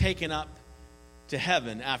he was taken up to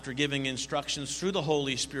heaven after giving instructions through the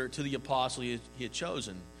Holy Spirit to the apostle he had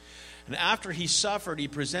chosen. And after he suffered, he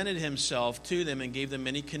presented himself to them and gave them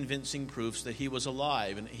many convincing proofs that he was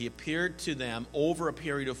alive. And he appeared to them over a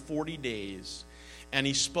period of 40 days, and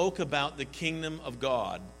he spoke about the kingdom of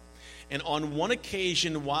God. And on one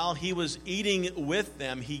occasion, while he was eating with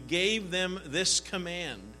them, he gave them this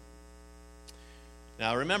command.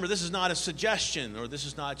 Now remember, this is not a suggestion, or this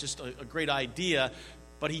is not just a great idea,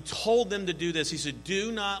 but he told them to do this. He said,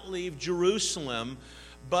 do not leave Jerusalem,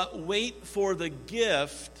 but wait for the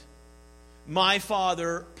gift my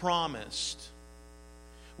Father promised,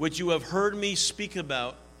 which you have heard me speak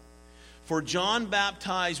about. For John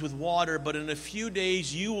baptized with water, but in a few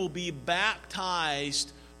days you will be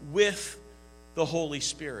baptized with the Holy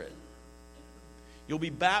Spirit. You'll be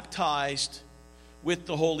baptized with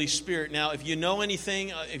the Holy Spirit. Now, if you know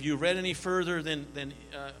anything, if you read any further than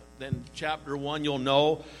chapter 1, you'll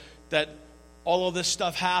know that all of this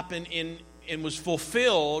stuff happened and was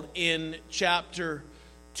fulfilled in chapter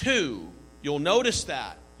 2. You'll notice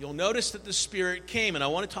that. You'll notice that the Spirit came. And I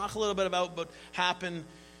want to talk a little bit about what happened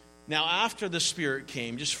now after the Spirit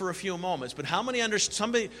came, just for a few moments. But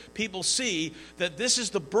some people see that this is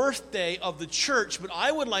the birthday of the church. But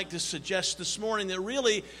I would like to suggest this morning that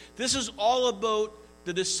really this is all about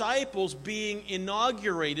the disciples being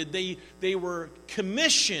inaugurated. They were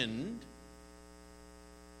commissioned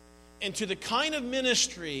into the kind of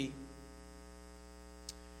ministry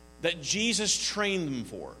that Jesus trained them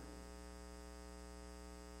for.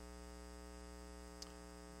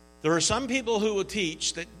 There are some people who will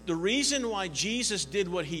teach that the reason why Jesus did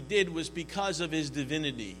what he did was because of his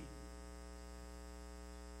divinity,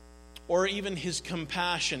 or even his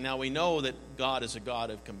compassion. Now we know that God is a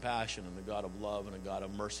God of compassion and a God of love and a God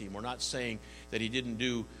of mercy. And we're not saying that he didn't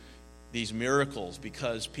do these miracles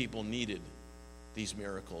because people needed these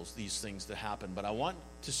miracles, these things to happen. But I want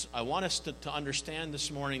us to understand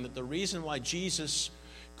this morning that the reason why Jesus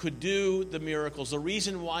could do the miracles, the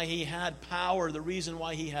reason why he had power, the reason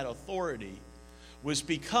why he had authority, was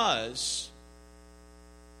because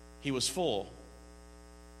he was full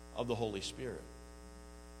of the Holy Spirit.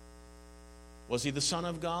 Was he the Son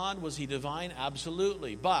of God? Was he divine?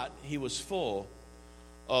 Absolutely. But he was full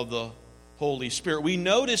of the Holy Spirit. We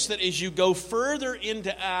notice that as you go further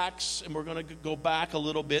into Acts, and we're going to go back a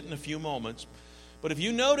little bit in a few moments, but if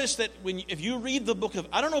you notice that if you read the book of,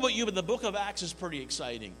 I don't know about you, but the book of Acts is pretty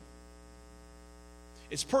exciting.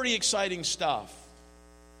 It's pretty exciting stuff.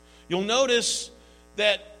 You'll notice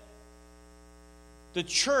that the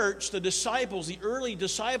church, the disciples, the early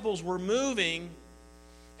disciples were moving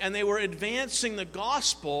and they were advancing the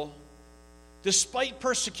gospel despite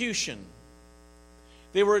persecution.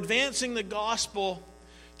 They were advancing the gospel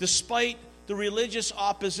despite the religious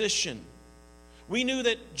opposition. We knew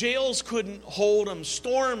that jails couldn't hold them.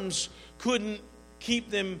 Storms couldn't keep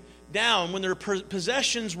them down. When their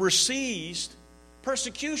possessions were seized,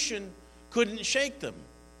 persecution couldn't shake them.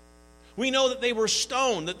 We know that they were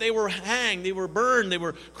stoned, that they were hanged, they were burned, they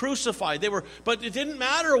were crucified. But it didn't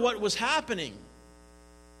matter what was happening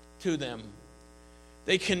to them.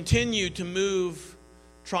 They continued to move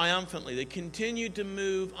triumphantly. They continued to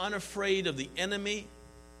move unafraid of the enemy.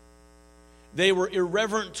 They were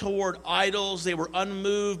irreverent toward idols. They were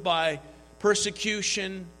unmoved by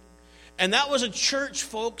persecution. And that was a church,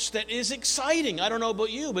 folks, that is exciting. I don't know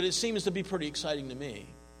about you, but it seems to be pretty exciting to me.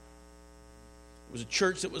 It was a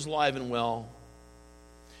church that was alive and well.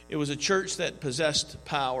 It was a church that possessed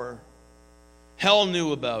power. Hell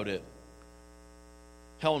knew about it.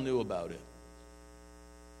 Hell knew about it.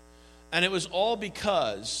 And it was all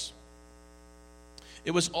because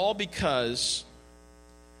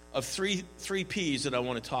of three P's that I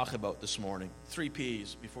want to talk about this morning. 3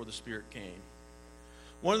 P's before the Spirit came.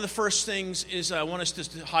 One of the first things is I want us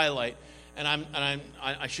to highlight, and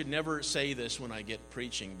I should never say this when I get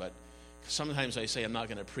preaching, but sometimes I say I'm not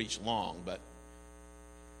going to preach long, but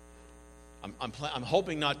I'm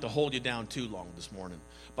hoping not to hold you down too long this morning.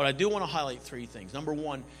 But I do want to highlight 3 things. Number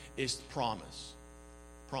 1 is promise.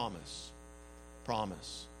 Promise.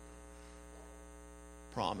 Promise.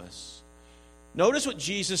 Promise. Notice what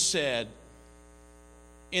Jesus said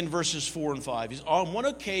in verses 4 and 5. On one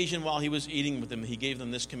occasion while he was eating with them, he gave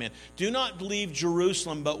them this command. Do not leave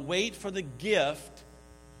Jerusalem, but wait for the gift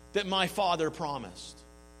that my Father promised.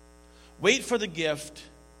 Wait for the gift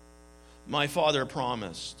my Father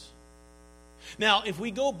promised. Now, if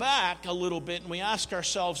we go back a little bit and we ask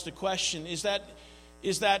ourselves the question, is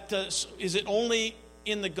it only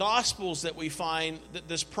in the Gospels that we find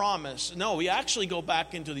this promise? No, we actually go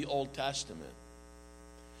back into the Old Testament.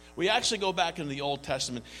 We actually go back into the Old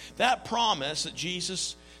Testament. That promise that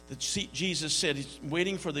Jesus said, he's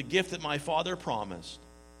waiting for the gift that my Father promised,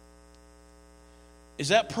 is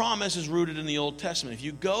that promise is rooted in the Old Testament. If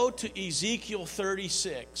you go to Ezekiel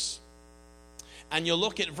 36 and you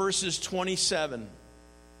look at verses 25,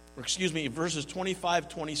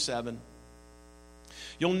 27,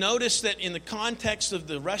 you'll notice that in the context of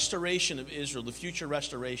the restoration of Israel, the future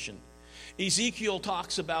restoration, Ezekiel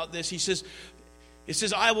talks about this. It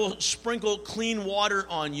says, I will sprinkle clean water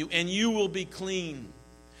on you, and you will be clean.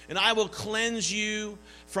 And I will cleanse you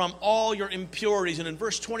from all your impurities. And in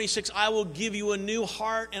verse 26, I will give you a new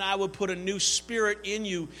heart, and I will put a new spirit in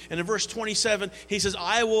you. And in verse 27, he says,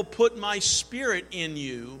 I will put my spirit in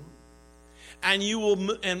you, and you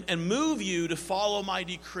will and move you to follow my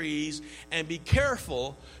decrees and be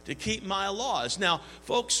careful to keep my laws. Now,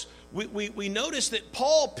 folks, we notice that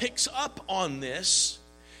Paul picks up on this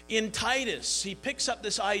in Titus. He picks up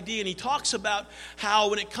this idea and he talks about how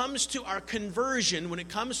when it comes to our conversion, when it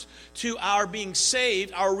comes to our being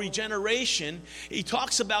saved, our regeneration, he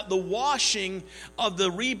talks about the washing of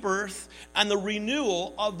the rebirth and the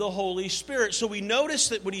renewal of the Holy Spirit. So we notice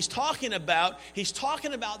that what he's talking about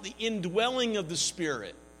the indwelling of the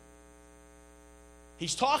Spirit.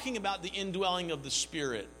 He's talking about the indwelling of the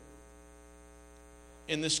Spirit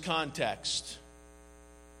in this context.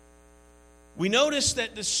 We notice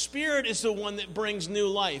that the Spirit is the one that brings new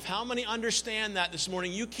life. How many understand that this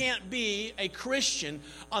morning? You can't be a Christian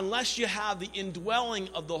unless you have the indwelling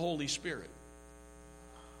of the Holy Spirit.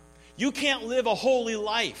 You can't live a holy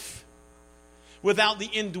life without the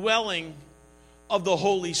indwelling of the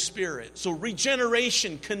Holy Spirit. So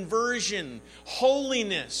regeneration, conversion,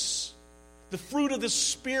 holiness, the fruit of the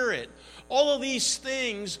Spirit, all of these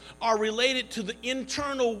things are related to the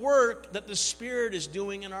internal work that the Spirit is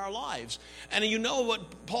doing in our lives. And you know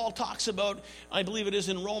what Paul talks about, I believe it is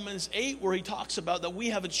in Romans 8, where he talks about that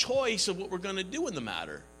we have a choice of what we're going to do in the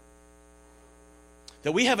matter.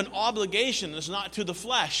 That we have an obligation that's not to the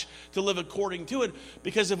flesh to live according to it.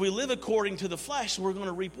 Because if we live according to the flesh, we're going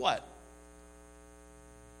to reap what?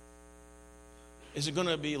 Is it going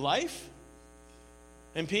to be life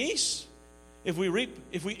and peace? If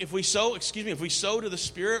we sow to the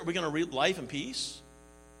Spirit, we're going to reap life and peace?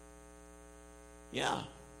 Yeah.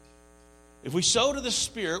 If we sow to the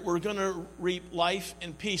Spirit, we're going to reap life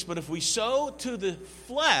and peace. But if we sow to the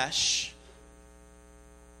flesh,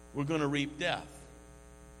 we're going to reap death.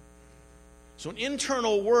 So an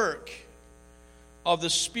internal work of the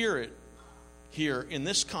Spirit here in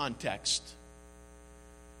this context.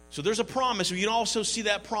 So there's a promise. We can also see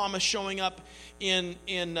that promise showing up in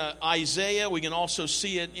Isaiah. We can also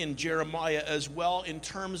see it in Jeremiah as well in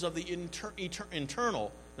terms of the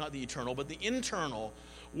internal, not the eternal, but the internal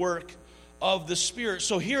work of the Spirit.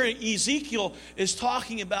 So here Ezekiel is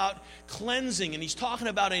talking about cleansing, and he's talking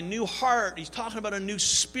about a new heart. He's talking about a new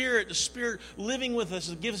spirit, the Spirit living with us.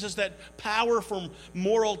 It gives us that power for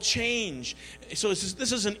moral change. So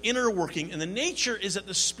this is an inner working, and the nature is that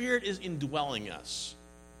the Spirit is indwelling us.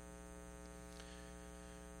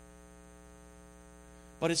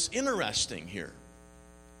 But it's interesting here.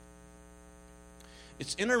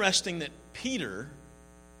 It's interesting that Peter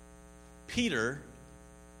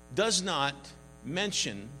does not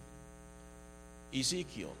mention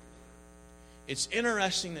Ezekiel. It's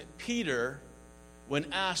interesting that Peter, when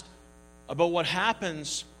asked about what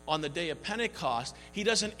happens on the day of Pentecost, he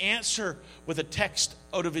doesn't answer with a text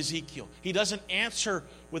out of Ezekiel. He doesn't answer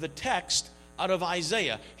with a text out of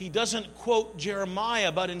Isaiah. He doesn't quote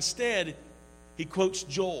Jeremiah, but instead he quotes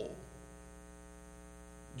Joel.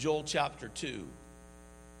 Joel chapter 2.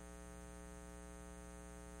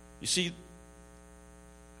 You see,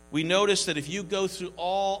 we notice that if you go through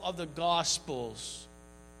all of the Gospels,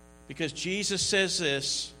 because Jesus says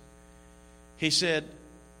this, he said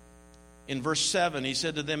in verse 7, he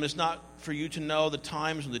said to them, it's not for you to know the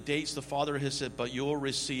times and the dates the Father has said, but you'll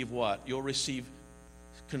receive what? You'll receive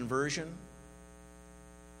conversion.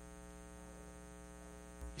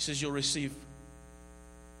 He says you'll receive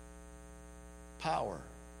power.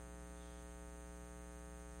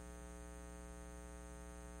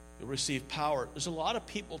 You'll receive power. There's a lot of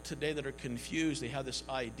people today that are confused. They have this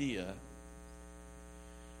idea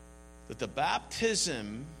that the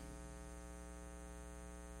baptism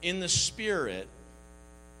in the Spirit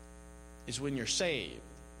is when you're saved.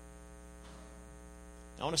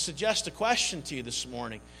 I want to suggest a question to you this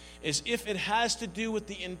morning, is if it has to do with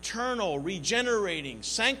the internal, regenerating,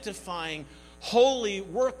 sanctifying, holy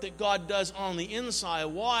work that God does on the inside,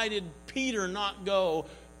 why did Peter not go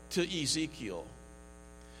to Ezekiel?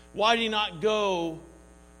 Why did he not go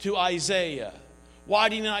to Isaiah? Why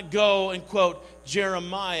did he not go and quote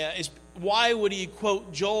Jeremiah? Why would he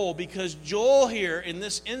quote Joel? Because Joel here in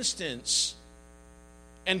this instance,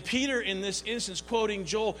 and Peter in this instance quoting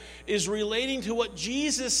Joel, is relating to what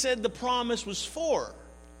Jesus said the promise was for.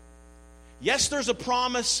 Yes, there's a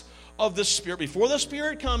promise of the Spirit. Before the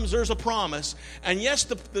Spirit comes, there's a promise. And yes,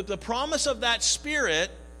 the promise of that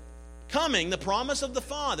Spirit coming, the promise of the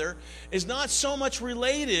Father, is not so much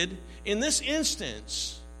related in this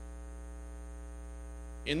instance,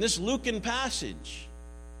 in this Lucan passage,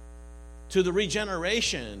 to the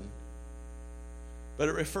regeneration, but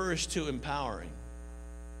it refers to empowering.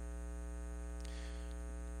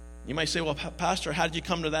 You might say, well, Pastor, how did you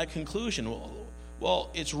come to that conclusion? Well,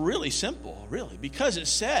 it's really simple, really, because it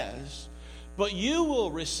says, but you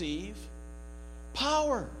will receive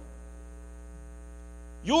power.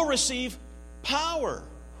 You'll receive power.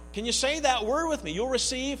 Can you say that word with me? You'll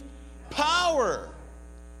receive power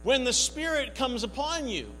when the Spirit comes upon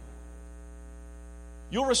you.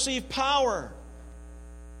 You'll receive power.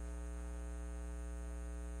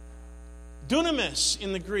 Dunamis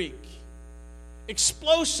in the Greek.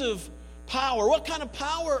 Explosive power. What kind of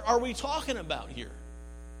power are we talking about here?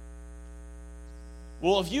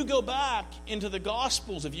 Well, if you go back into the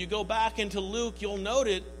Gospels, if you go back into Luke, you'll note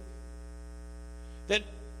it that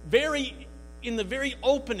in the very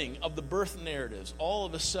opening of the birth narratives, all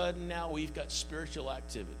of a sudden now we've got spiritual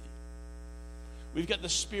activity. We've got the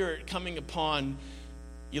Spirit coming upon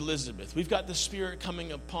Elizabeth. We've got the Spirit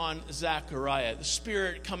coming upon Zachariah. The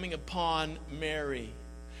Spirit coming upon Mary.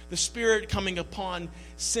 The Spirit coming upon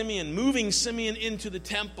Simeon, moving Simeon into the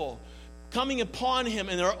temple, coming upon him,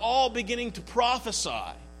 and they're all beginning to prophesy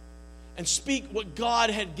and speak what God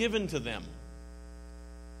had given to them.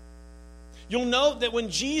 You'll note that when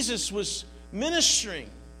Jesus was ministering,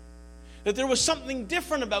 that there was something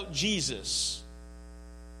different about Jesus,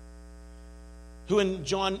 who in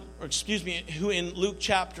Luke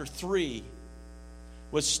chapter 3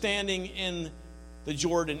 was standing in the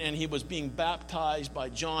Jordan, and he was being baptized by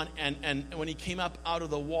John, and when he came up out of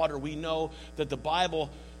the water, we know that the Bible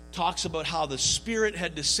talks about how the Spirit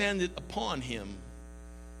had descended upon him.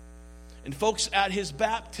 And folks, at his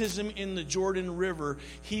baptism in the Jordan River,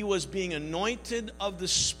 he was being anointed of the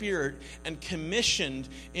Spirit and commissioned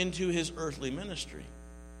into his earthly ministry.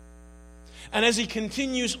 And as he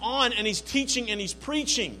continues on, and he's teaching and he's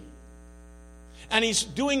preaching, and he's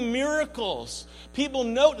doing miracles, people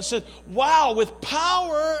note and said, wow, with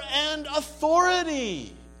power and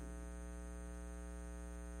authority,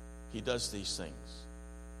 he does these things.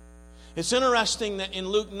 It's interesting that in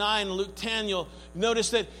Luke 9 and Luke 10, you'll notice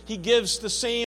that he gives the same